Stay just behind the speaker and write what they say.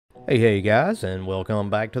Hey guys, and welcome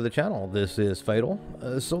back to the channel. This is Fatal.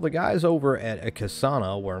 So the guys over at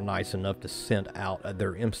Kysona were nice enough to send out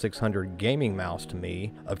their M600 gaming mouse to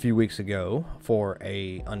me a few weeks ago for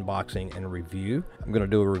a unboxing and review. I'm going to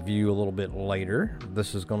do a review a little bit later.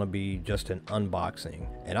 This is going to be just an unboxing,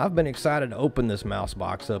 and I've been excited to open this mouse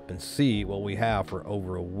box up and see what we have for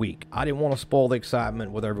over a week. I didn't want to spoil the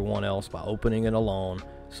excitement with everyone else by opening it alone.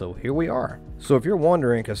 So here we are. So if you're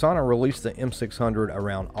wondering, Kysona released the M600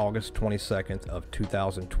 around August 22nd of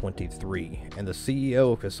 2023, and the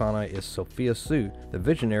CEO of Kysona is Sophia Su, the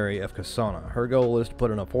visionary of Kysona. Her goal is to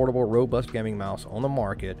put an affordable, robust gaming mouse on the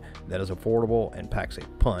market that is affordable and packs a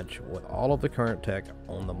punch with all of the current tech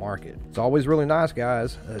on the market. It's always really nice,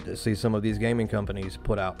 guys, to see some of these gaming companies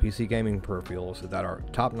put out PC gaming peripherals that are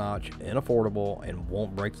top-notch and affordable and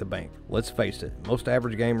won't break the bank. Let's face it, most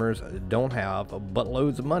average gamers don't have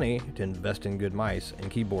buttloads of money to invest in good mice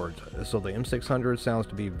and keyboards, so the M600 sounds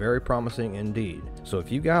to be very promising indeed. So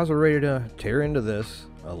if you guys are ready to tear into this,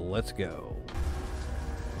 let's go.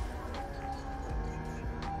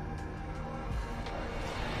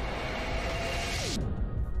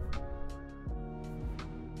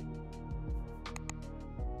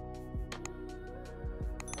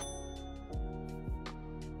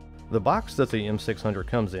 The box that the M600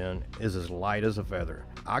 comes in is as light as a feather.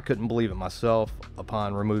 I couldn't believe it myself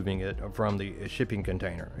upon removing it from the shipping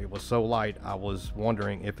container. It was so light, I was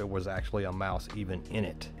wondering if it was actually a mouse even in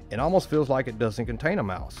it. It almost feels like it doesn't contain a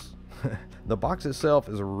mouse. The box itself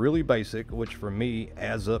is really basic, which for me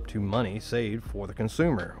adds up to money saved for the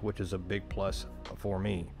consumer, which is a big plus for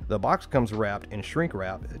me. The box comes wrapped in shrink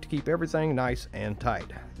wrap to keep everything nice and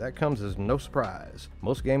tight. That comes as no surprise.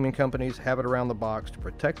 Most gaming companies have it around the box to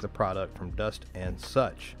protect the product from dust and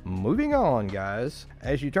such. Moving on, guys.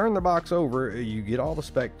 As you turn the box over, you get all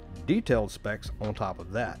the detailed specs on top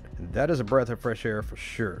of that. That is a breath of fresh air for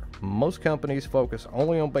sure. Most companies focus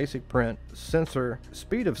only on basic print, sensor,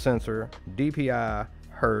 speed of sensor, DPI,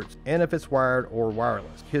 hertz, and if it's wired or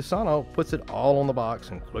wireless. Kysona puts it all on the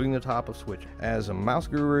box, including the type of switch. As a mouse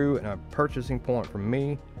guru and a purchasing point for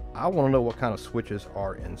me, I want to know what kind of switches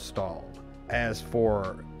are installed. As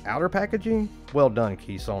for outer packaging, well done,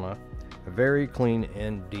 Kysona. Very clean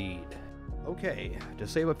indeed. Okay, to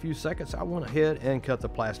save a few seconds, I went ahead and cut the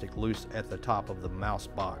plastic loose at the top of the mouse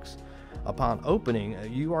box. Upon opening,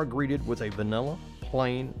 you are greeted with a vanilla,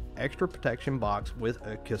 plain, extra protection box with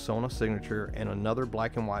a Kysona signature and another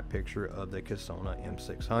black and white picture of the Kysona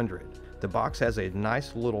M600. The box has a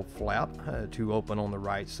nice little flap to open on the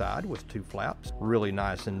right side with two flaps. Really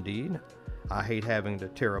nice indeed. I hate having to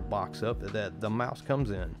tear a box up that the mouse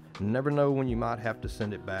comes in. Never know when you might have to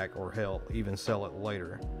send it back, or hell, even sell it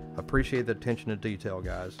later. Appreciate the attention to detail,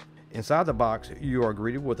 guys. Inside the box, you are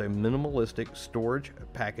greeted with a minimalistic storage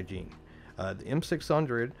packaging. The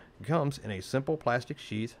M600 comes in a simple plastic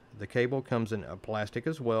sheath. The cable comes in plastic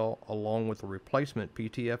as well, along with the replacement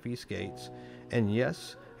PTFE skates, and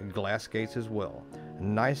yes, glass skates as well.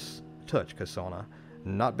 Nice touch, Kysona.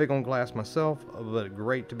 Not big on glass myself, but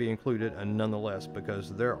great to be included nonetheless,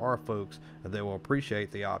 because there are folks that will appreciate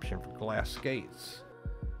the option for glass skates.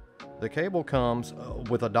 The cable comes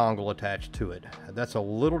with a dongle attached to it. That's a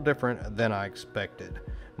little different than I expected.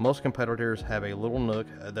 Most competitors have a little nook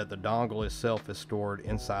that the dongle itself is stored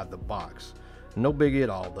inside the box. No biggie at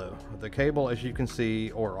all though. The cable, as you can see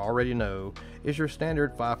or already know, is your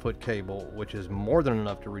standard 5-foot cable, which is more than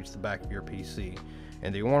enough to reach the back of your PC.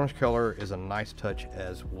 And the orange color is a nice touch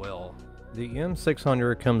as well. The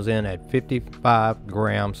M600 comes in at 55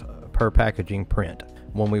 grams per packaging print.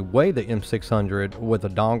 When we weigh the M600 with the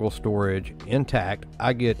dongle storage intact,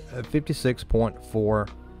 I get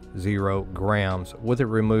 56.40 grams. With it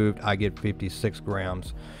removed, I get 56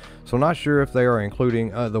 grams. So not sure if they are including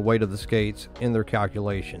the weight of the skates in their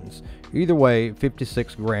calculations. Either way,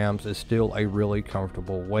 56 grams is still a really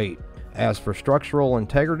comfortable weight. As for structural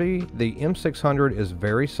integrity, the M600 is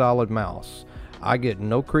very solid mouse. I get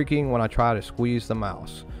no creaking when I try to squeeze the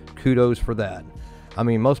mouse. Kudos for that. I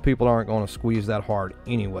mean, most people aren't going to squeeze that hard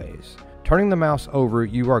anyways. Turning the mouse over,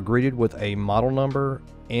 you are greeted with a model number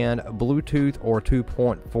and Bluetooth or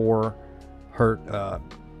 2.4 Hz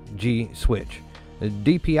G switch, a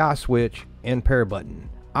DPI switch, and pair button.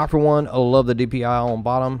 I for one love the DPI on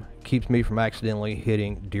bottom, keeps me from accidentally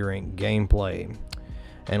hitting during gameplay.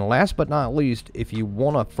 And last but not least, if you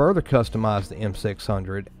want to further customize the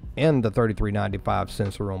M600 and the 3395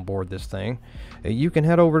 sensor on board this thing, you can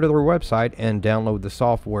head over to their website and download the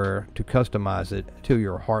software to customize it to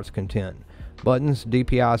your heart's content. Buttons,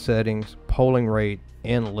 DPI settings, polling rate,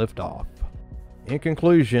 and liftoff. In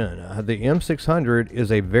conclusion, the M600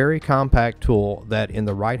 is a very compact tool that in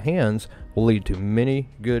the right hands will lead to many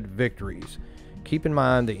good victories. Keep in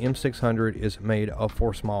mind the M600 is made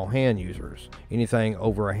for small hand users. Anything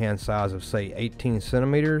over a hand size of say 18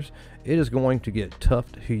 centimeters, it is going to get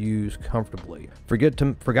tough to use comfortably.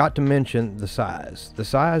 Forgot to mention the size. The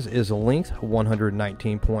size is a length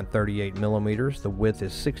 119.38 millimeters, the width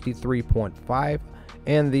is 63.5,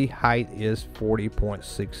 and the height is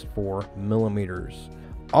 40.64 millimeters.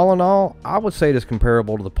 All in all, I would say it is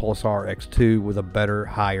comparable to the Pulsar X2 with a better,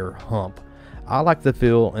 higher hump. I like the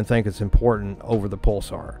feel and think it's improvement over the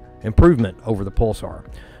Pulsar.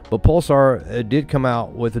 But Pulsar did come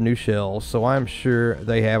out with a new shell, so I'm sure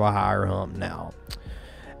they have a higher hump now.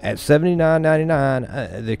 At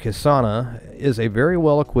 $79.99, the Kysona is a very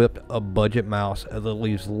well equipped budget mouse that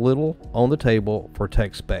leaves little on the table for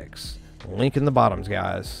tech specs. Link in the bottoms,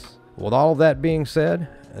 guys. With all of that being said,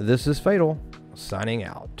 this is Fatal, signing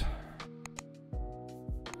out.